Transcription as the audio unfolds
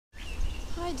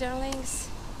Hi darlings!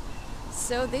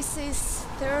 So this is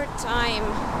third time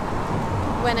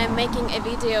when I'm making a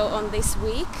video on this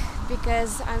week,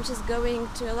 because I'm just going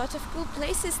to a lot of cool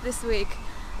places this week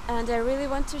and I really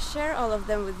want to share all of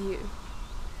them with you.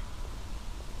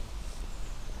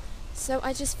 So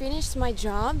I just finished my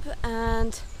job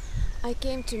and I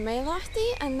came to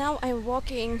Meilahti, and now I'm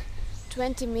walking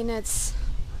 20 minutes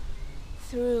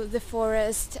through the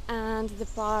forest and the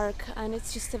park, and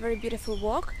it's just a very beautiful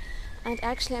walk. And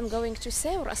actually I'm going to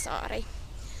Seurasaari.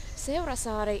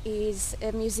 Seurasaari is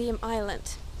a museum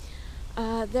island.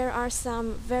 There are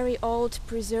some very old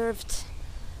preserved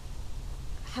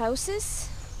houses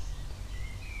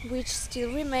which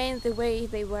still remain the way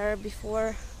they were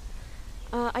before.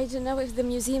 I don't know if the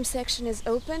museum section is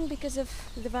open because of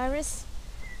the virus,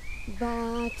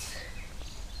 but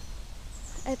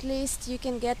at least you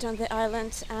can get on the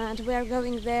island, and we are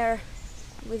going there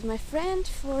with my friend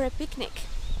for a picnic.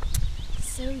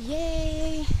 So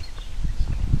yay!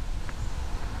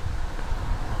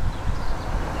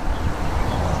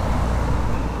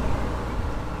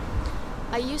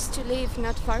 I used to live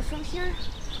not far from here.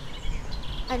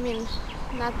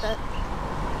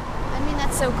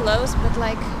 Not so close, but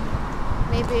like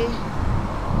maybe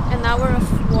an hour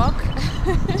of walk.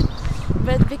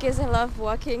 But because I love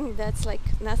walking, that's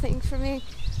like nothing for me.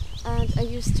 And I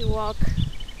used to walk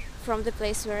from the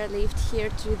place where I lived here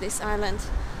to this island,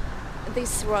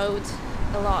 this road,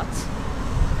 a lot.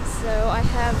 So I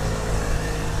have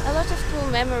a lot of cool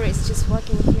memories just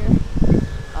walking here.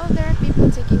 Oh, there are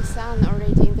people taking sun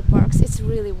already in the parks. It's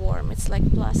really warm. It's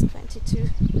like plus 22.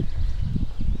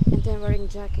 And they're wearing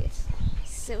jackets.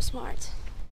 So smart.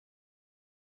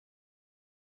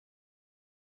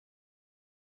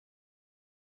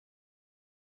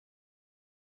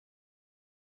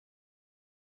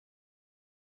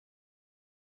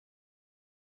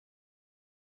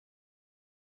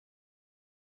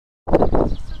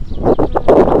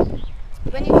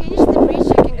 When you finish the bridge,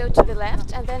 you can go to the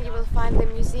left, and then you will find the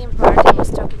museum part I was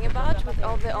talking about, with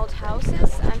all the old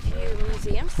houses and few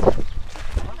museums.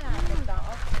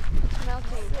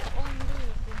 Melting.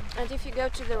 And if you go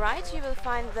to the right, you will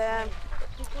find the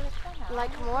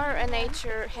more a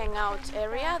nature hangout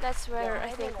area. That's where I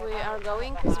think we are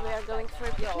going, because we are going for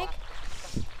a picnic.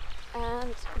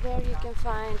 And there you can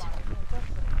find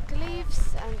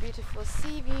cliffs and beautiful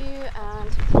sea view, and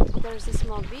there's a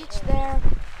small beach there.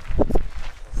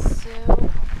 So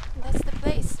that's the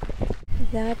place.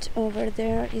 That over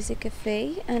there is a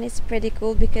cafe, and it's pretty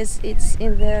cool because it's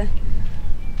in the,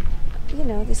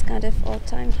 this kind of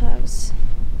old-time house.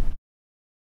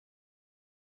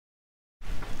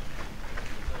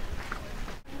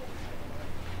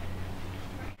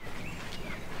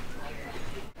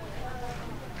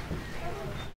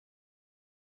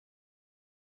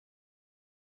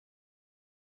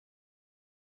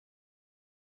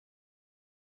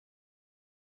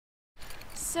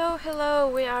 So hello,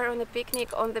 we are on a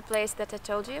picnic on the place that I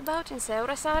told you about in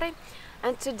Seurasaari,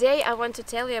 and today I want to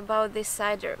tell you about this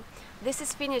cider. This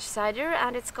is Finnish cider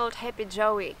and it's called Happy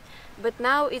Joey, but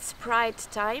now it's Pride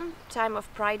time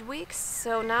of Pride weeks,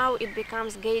 so now it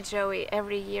becomes Gay Joey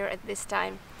every year at this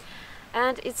time.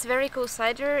 And it's very cool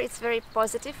cider, it's very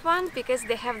positive one because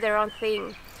they have their own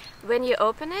thing. When you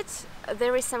open it,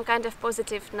 there is some kind of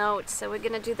positive note, so we're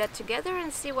gonna do that together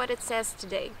and see what it says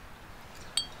today.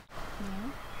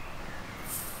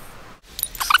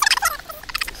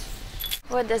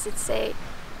 What does it say?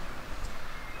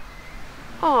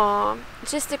 Oh,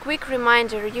 just a quick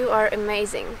reminder, you are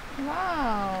amazing.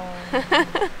 Wow!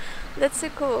 That's so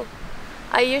cool.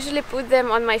 I usually put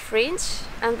them on my fridge,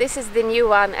 and this is the new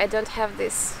one. I don't have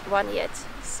this one yet.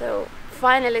 So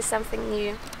finally something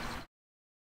new.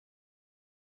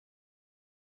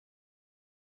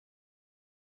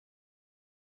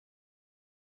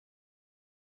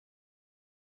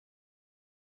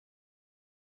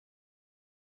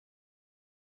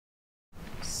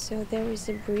 So there is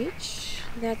a bridge,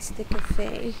 that's the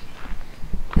cafe,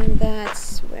 and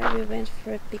that's where we went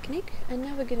for a picnic, and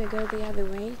now we're gonna go the other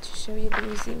way to show you the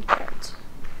museum part.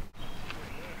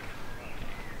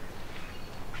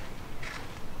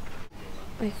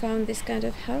 I found this kind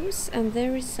of house and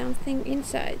there is something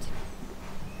inside.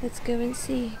 Let's go and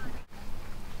see.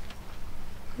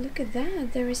 Look at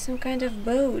that, there is some kind of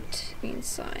boat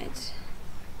inside.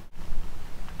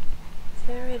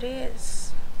 There it is.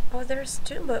 Oh, there's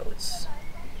two boats.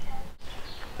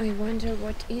 I wonder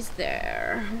what is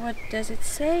there. What does it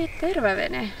say?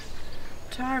 Tervavene.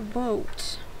 Tar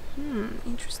boat.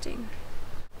 Interesting.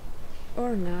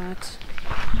 Or not.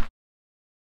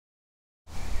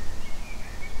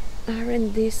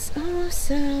 Aren't these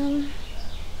awesome?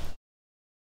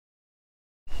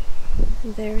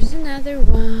 There's another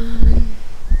one.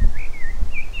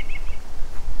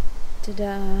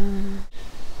 Ta-da!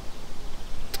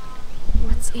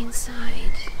 What's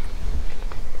inside?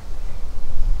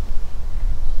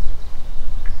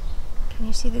 Can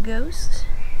you see the ghost?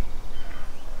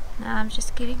 No, I'm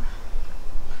just kidding.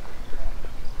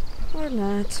 Or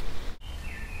not.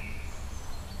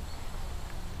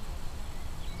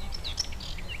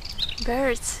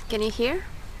 Birds, can you hear?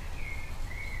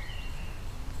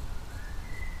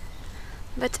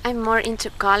 But I'm more into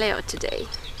Kaleo today.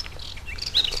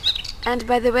 And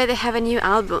by the way, they have a new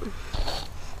album.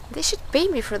 They should pay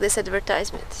me for this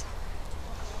advertisement.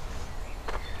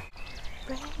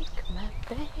 Break my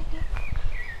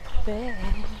baby,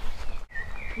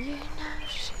 you know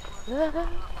she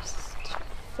loves to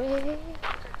fake.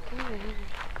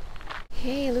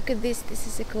 Hey, look at this. This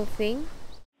is a cool thing.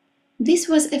 This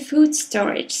was a food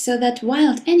storage so that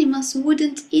wild animals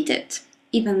wouldn't eat it,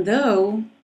 even though...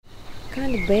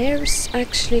 Can bears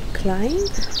actually climb?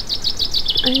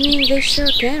 I mean, they sure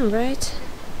can, right?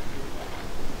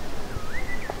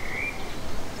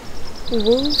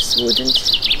 Wolves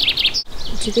wouldn't.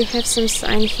 Do they have some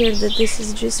sign here that this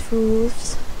is just for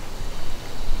wolves?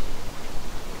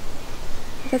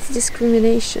 That's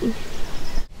discrimination.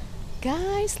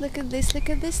 Guys, look at this, look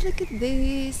at this, look at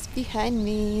this behind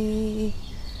me.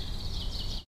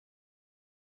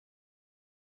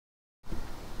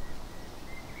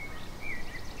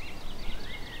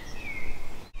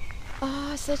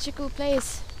 Oh, such a cool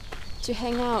place to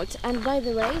hang out. And by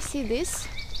the way, see this?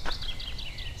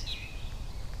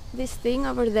 This thing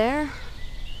over there?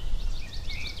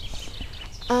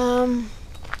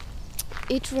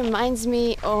 It reminds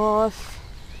me of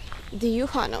the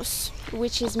Juhannus,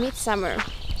 which is midsummer.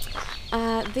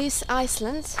 This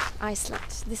Iceland,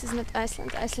 this is not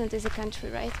Iceland, Iceland is a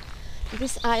country, right?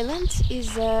 This island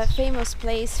is a famous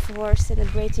place for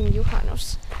celebrating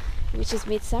Juhannus, which is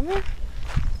midsummer.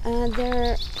 And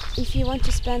there, if you want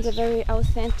to spend a very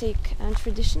authentic and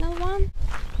traditional one,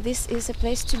 this is a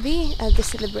place to be at the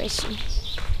celebration.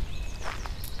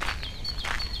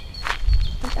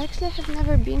 But actually I have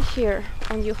never been here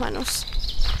on Juhannus.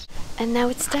 And now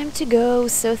it's time to go,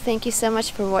 so thank you so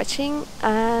much for watching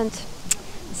and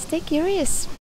stay curious!